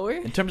is lower?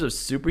 In terms of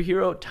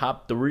superhero,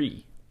 top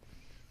 3.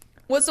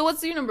 So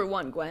what's your number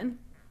 1, Gwen?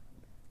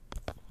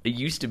 It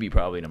used to be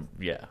probably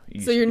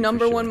So your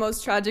number 1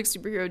 most tragic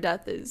superhero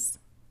death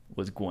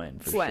was Gwen,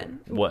 for Gwen.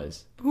 sure.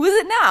 Was. Who is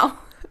it now?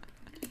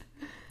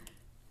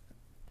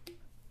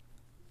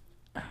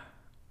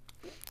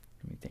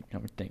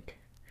 Let me think.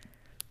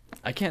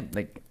 I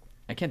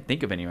can't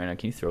think of any right now.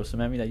 Can you throw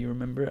some at me that you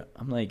remember?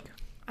 I'm like...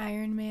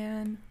 Iron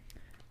Man.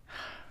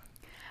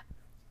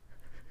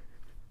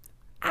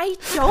 I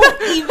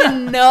don't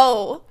even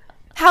know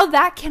how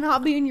that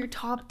cannot be in your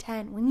top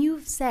 10 when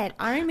you've said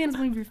Iron Man is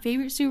one of your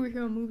favorite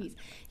superhero movies.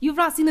 You've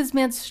not seen this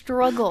man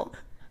struggle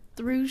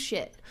through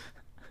shit.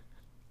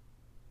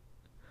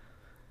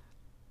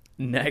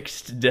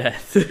 Next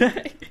death.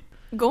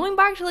 Going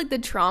back to, like, the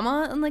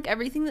trauma and, like,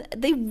 everything,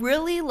 they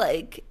really,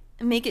 like,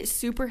 make it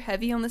super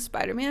heavy on the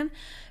Spider-Man,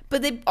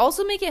 but they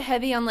also make it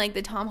heavy on, like,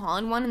 the Tom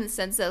Holland one, in the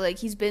sense that, like,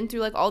 he's been through,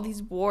 like, all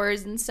these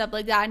wars and stuff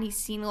like that, and he's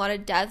seen a lot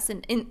of deaths,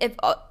 and if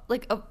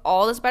like, of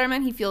all the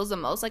Spider-Man, he feels the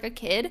most like a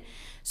kid.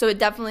 So it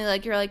definitely,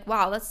 like, you're like,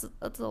 wow, that's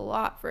a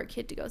lot for a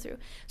kid to go through.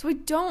 So I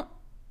don't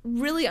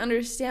really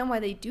understand why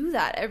they do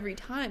that every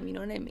time, you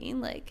know what I mean?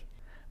 Like,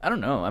 I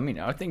don't know. I mean,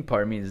 I think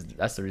part of me is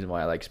that's the reason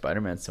why I like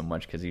Spider-Man so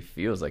much, because he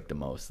feels like the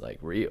most, like,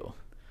 real.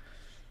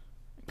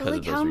 Because, like,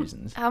 of those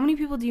reasons. How many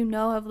people do you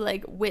know have,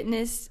 like,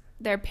 witnessed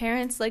their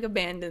parents like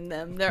abandoned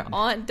them, their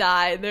aunt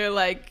died, their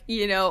like,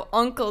 you know,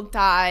 uncle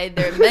died,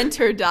 their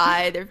mentor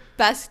died,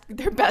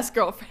 their best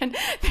girlfriend,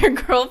 their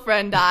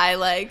girlfriend died,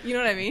 like, you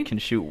know what I mean? Can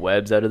shoot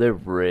webs out of their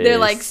wrists. They're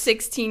like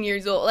 16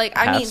 years old. Like,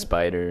 I mean,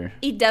 spider.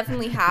 It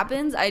definitely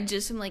happens. I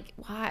just am like,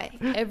 why?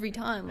 Every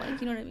time,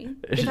 like, you know what I mean?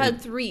 They've had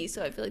 3,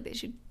 so I feel like they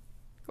should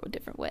go a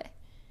different way.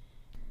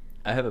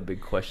 I have a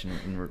big question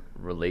in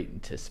relating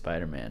to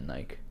Spider-Man.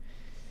 Like,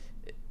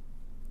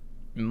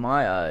 in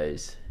my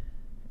eyes,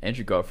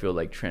 Andrew Garfield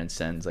like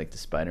transcends like the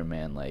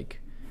Spider-Man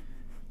like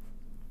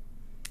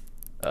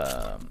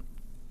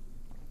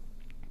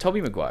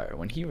Tobey Maguire.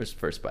 When he was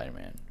first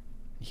Spider-Man,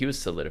 he was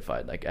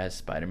solidified like as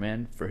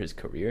Spider-Man for his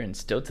career, and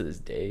still to this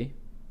day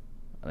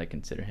I like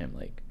consider him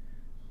like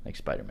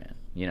Spider-Man,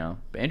 you know.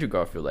 But Andrew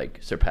Garfield like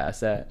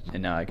surpassed that,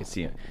 and now I can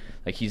see him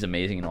like he's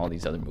amazing in all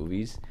these other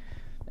movies.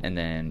 And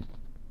then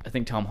I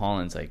think Tom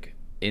Holland's like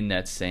in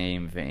that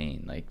same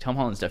vein. Like, Tom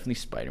Holland's definitely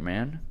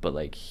Spider-Man, but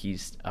like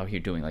he's out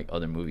here doing like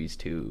other movies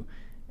too,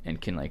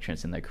 and can like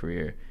transcend that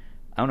career.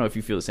 I don't know if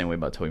you feel the same way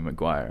about Tobey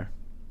Maguire,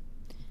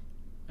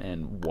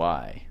 and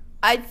why.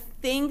 I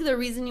think the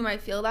reason you might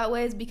feel that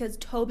way is because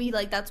Tobey,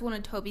 like, that's one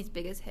of Tobey's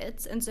biggest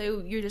hits, and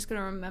so you're just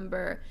gonna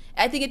remember.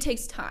 I think it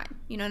takes time,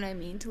 you know what I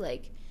mean, to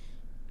like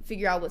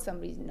figure out what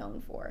somebody's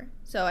known for.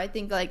 So I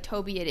think like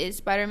Tobey, it is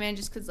Spider-Man,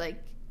 just because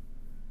like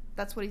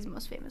that's what he's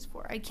most famous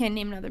for. I can't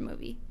name another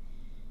movie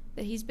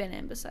that he's been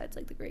in besides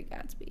like The Great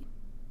Gatsby.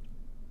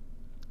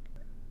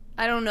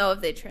 I don't know if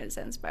they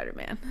transcend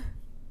Spider-Man.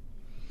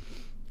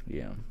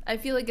 Yeah. I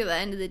feel like at the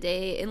end of the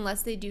day,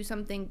 unless they do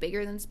something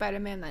bigger than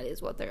Spider-Man, that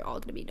is what they're all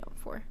going to be known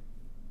for.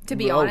 To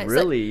be honest. Oh,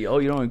 really?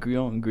 Like, you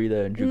don't agree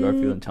that Andrew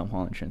Garfield and Tom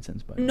Holland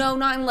transcend Spider-Man? No,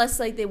 not unless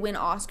like they win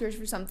Oscars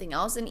for something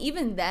else. And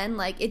even then,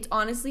 like, it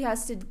honestly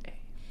has to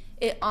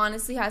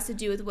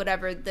do with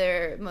whatever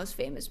their most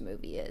famous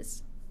movie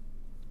is.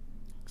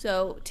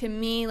 So to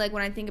me, like,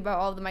 when I think about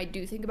all of them, I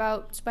do think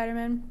about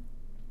Spider-Man.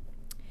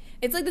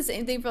 It's like the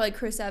same thing for like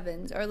Chris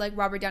Evans or like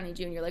Robert Downey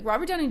Jr. Like,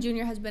 Robert Downey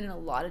Jr. has been in a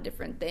lot of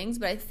different things,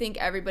 but I think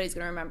everybody's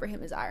gonna remember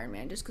him as Iron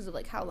Man just because of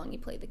like how long he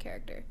played the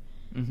character.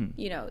 Mm-hmm.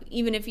 You know,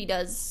 even if he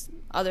does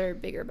other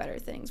bigger, better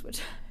things,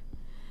 which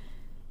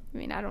I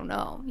mean, I don't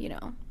know. You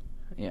know.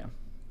 Yeah,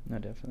 no,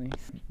 definitely.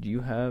 Do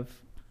you have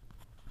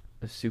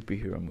a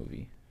superhero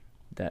movie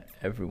that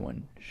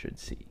everyone should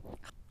see?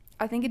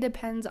 I think it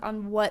depends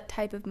on what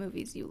type of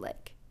movies you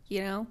like,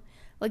 you know?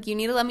 Like, you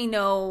need to let me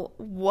know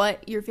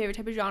what your favorite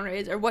type of genre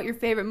is or what your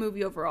favorite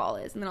movie overall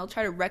is, and then I'll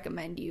try to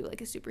recommend you,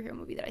 like, a superhero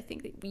movie that I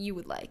think that you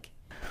would like.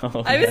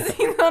 Oh, I haven't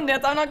seen them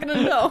yet, so I'm not going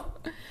to know.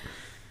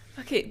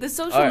 Okay, The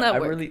Social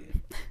Network.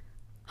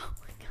 Oh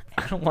my God.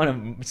 I don't want a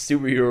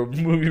superhero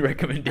movie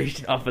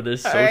recommendation off of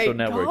this Social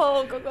Network.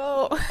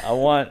 Go. I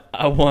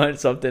want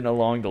something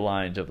along the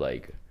lines of,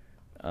 like,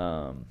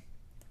 Oh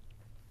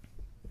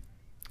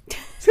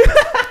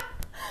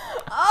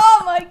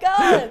my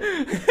God.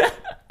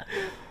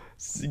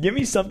 Give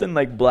me something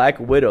like Black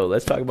Widow.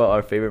 Let's talk about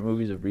our favorite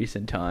movies of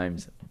recent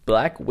times.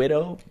 Black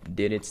Widow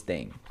did its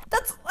thing. We're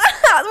not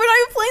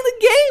even playing the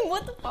game.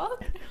 What the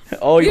fuck?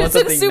 Oh, you want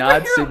something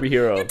not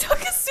superhero? You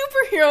took a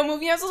superhero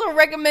movie. I'm supposed to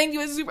recommend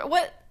you a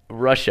what?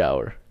 Rush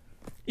Hour.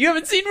 You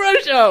haven't seen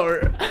Rush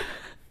Hour.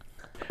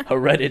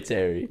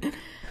 Hereditary.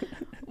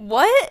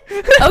 What?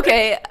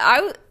 Okay,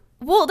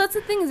 well, that's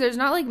the thing is there's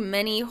not like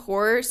many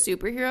horror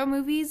superhero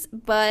movies,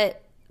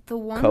 but the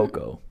one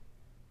Coco.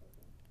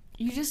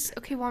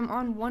 Well, I'm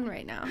on one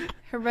right now.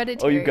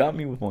 Hereditary. Oh, you got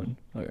me with one.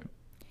 Okay.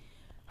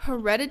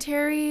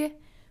 Hereditary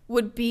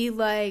would be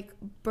like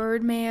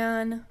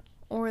Birdman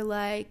or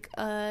like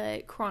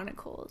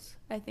Chronicles.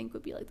 I think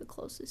would be like the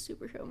closest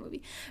superhero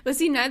movie. But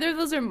see, neither of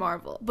those are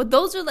Marvel. But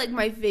those are like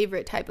my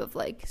favorite type of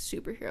like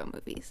superhero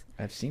movies.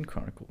 I've seen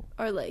Chronicle.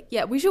 Or like,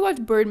 yeah, we should watch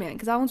Birdman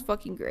because that one's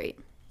fucking great.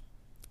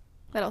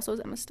 That also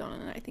has Emma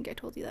Stone in it. I think I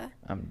told you that.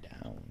 I'm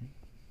down.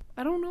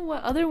 I don't know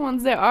what other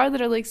ones there are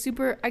that are like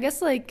super. I guess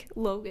like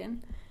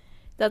Logan.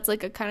 That's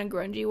like a kind of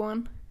grungy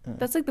one.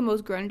 That's like the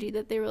most grungy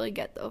that they really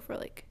get though for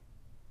like.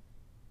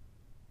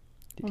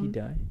 Did he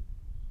die?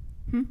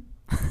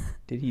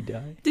 Did he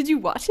die? Did you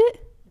watch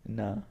it?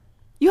 Nah.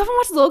 You haven't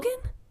watched Logan?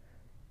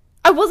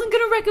 I wasn't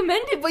gonna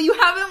recommend it, but you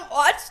haven't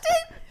watched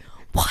it?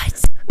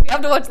 What? We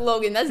have to watch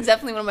Logan. That's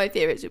definitely one of my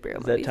favorite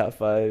superhero movies. Is that top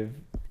 5?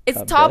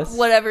 It's top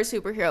whatever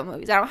superhero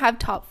movies. I don't have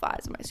top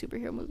 5s of my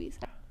superhero movies.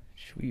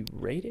 Should we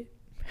rate it?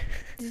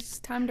 It's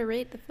time to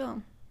rate the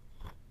film.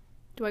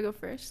 Do I go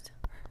first?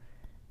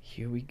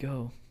 Here we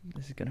go.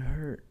 This is gonna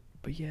hurt.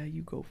 But yeah,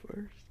 you go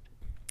first.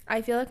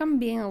 I feel like I'm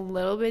being a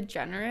little bit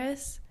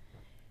generous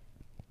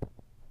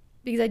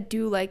because I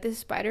do like this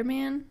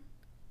Spider-Man.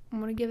 I'm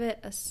gonna give it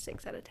a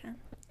 6 out of 10.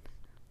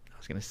 I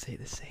was gonna say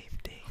the same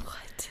thing.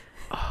 What?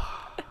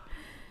 Oh,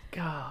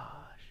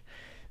 gosh.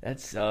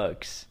 That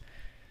sucks.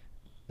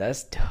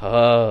 That's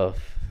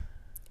tough.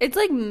 It's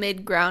like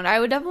mid-ground. I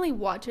would definitely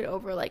watch it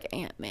over like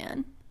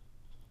Ant-Man.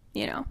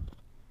 You know?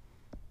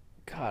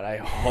 God, I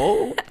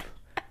hope.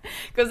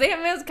 Because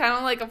Ant-Man's kind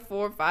of like a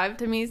 4 or 5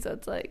 to me, so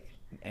it's like...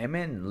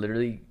 Ant-Man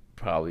literally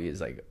probably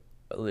is like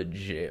a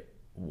legit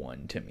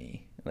 1 to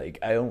me. Like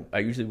I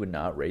usually would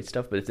not rate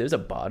stuff, but if there's a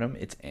bottom,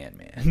 it's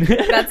Ant-Man.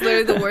 That's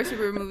literally the worst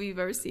superhero movie you've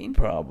ever seen.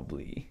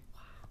 Probably.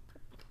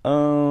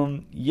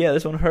 Yeah,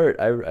 this one hurt.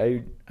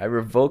 I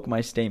revoke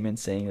my statement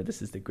saying that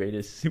this is the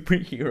greatest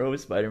superhero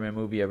Spider-Man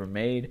movie ever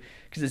made,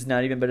 because it's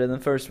not even better than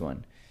the first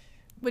one.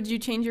 Would you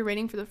change your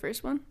rating for the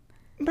first one?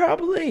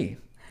 Probably.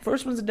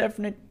 First one's a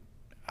definite.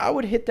 I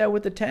would hit that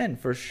with a 10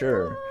 for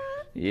sure.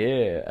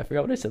 Yeah, I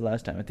forgot what I said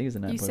last time. I think it's a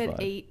 9.5. You said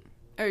 8,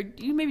 or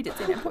you maybe did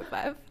say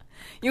 9.5.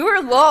 You were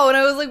low, and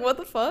I was like, "What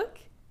the fuck?"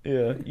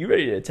 Yeah, you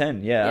rated it a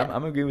 10. Yeah, Yeah.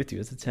 I'm agree with you.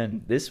 It's a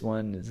 10. This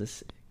one is a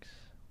 6.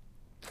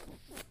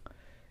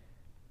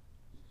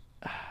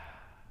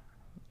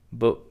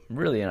 But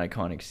really an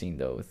iconic scene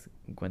though with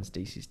Gwen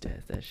Stacy's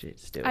death. That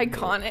shit's still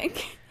Iconic.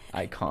 Good.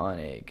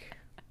 Iconic.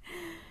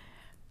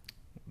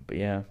 But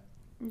yeah.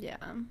 Yeah,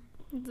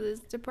 it's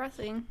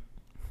depressing.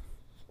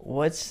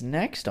 What's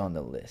next on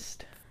the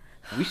list?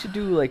 We should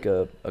do like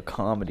a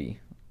comedy,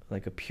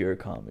 like a pure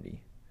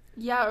comedy.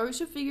 Yeah, or we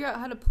should figure out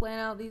how to plan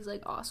out these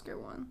like Oscar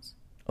ones.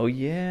 Oh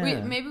yeah.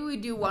 Maybe we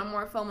do one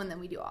more film and then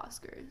we do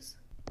Oscars.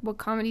 What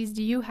comedies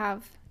do you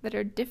have that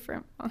are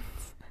different ones?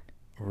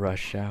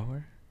 Rush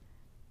Hour.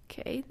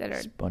 Okay, that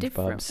are SpongeBob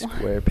different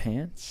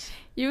SquarePants.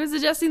 You were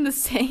suggesting the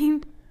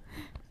same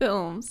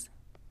films.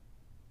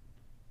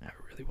 I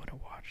really want to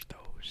watch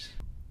those.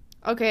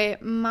 Okay,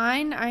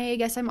 mine, I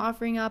guess I'm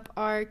offering up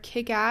are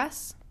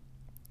Kick-Ass,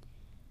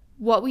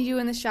 What We Do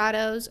in the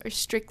Shadows, or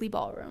Strictly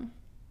Ballroom.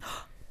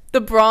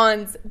 The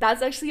Bronze.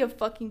 That's actually a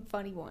fucking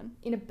funny one.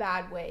 In a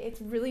bad way.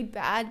 It's really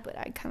bad, but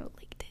I kind of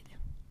liked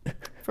it.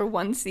 For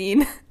one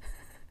scene.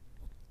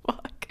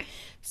 Fuck.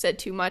 Said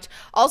too much.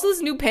 Also, this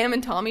new Pam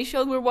and Tommy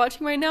show we're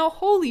watching right now.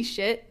 Holy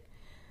shit.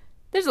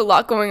 There's a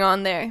lot going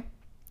on there.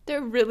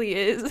 There really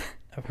is.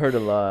 I've heard a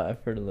lot.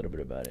 I've heard a little bit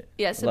about it.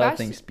 Yeah, a lot of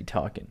things to be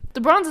talking. The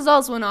Bronze is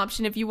also an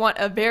option if you want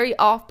a very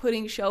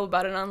off-putting show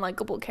about an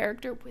unlikable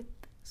character with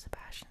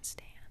Sebastian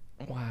Stan.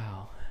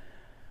 Wow.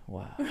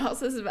 We're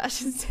also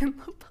Sebastian Stan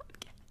Love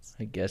Podcast.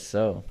 I guess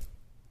so.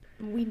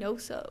 We know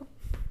so.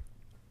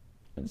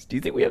 Do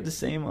you think we have the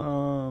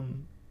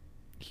same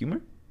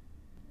humor?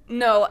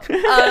 No.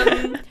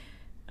 I'm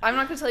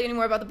not going to tell you any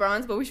more about the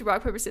Bronze, but we should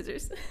rock, paper,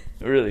 scissors.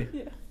 Really?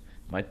 Yeah.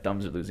 My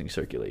thumbs are losing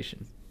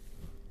circulation.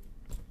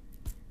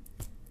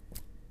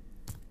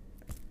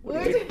 What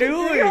are we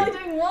doing? We're all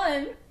doing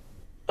one.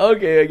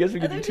 Okay, I guess we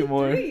can do think two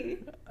more. 3.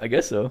 I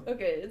guess so.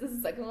 Okay, is this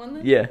the second one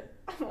then? Yeah.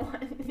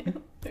 1,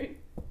 2, 3.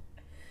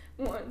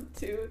 1,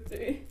 2,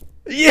 3.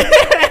 Yeah!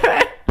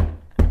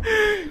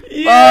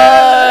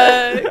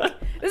 Yeah!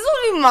 This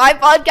will be my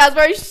podcast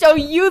where I show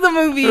you the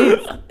movies.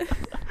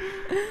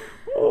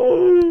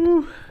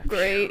 Oh.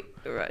 Great.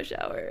 Rush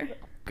Hour.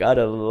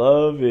 Gotta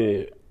love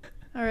it.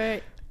 All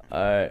right.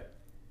 Alright.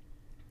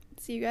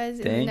 See you guys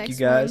in the Thank next you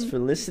guys one. for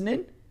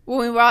listening. When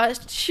we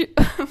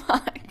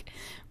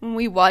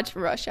watch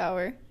Rush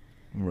Hour.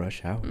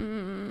 Rush Hour.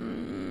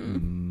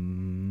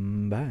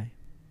 Bye.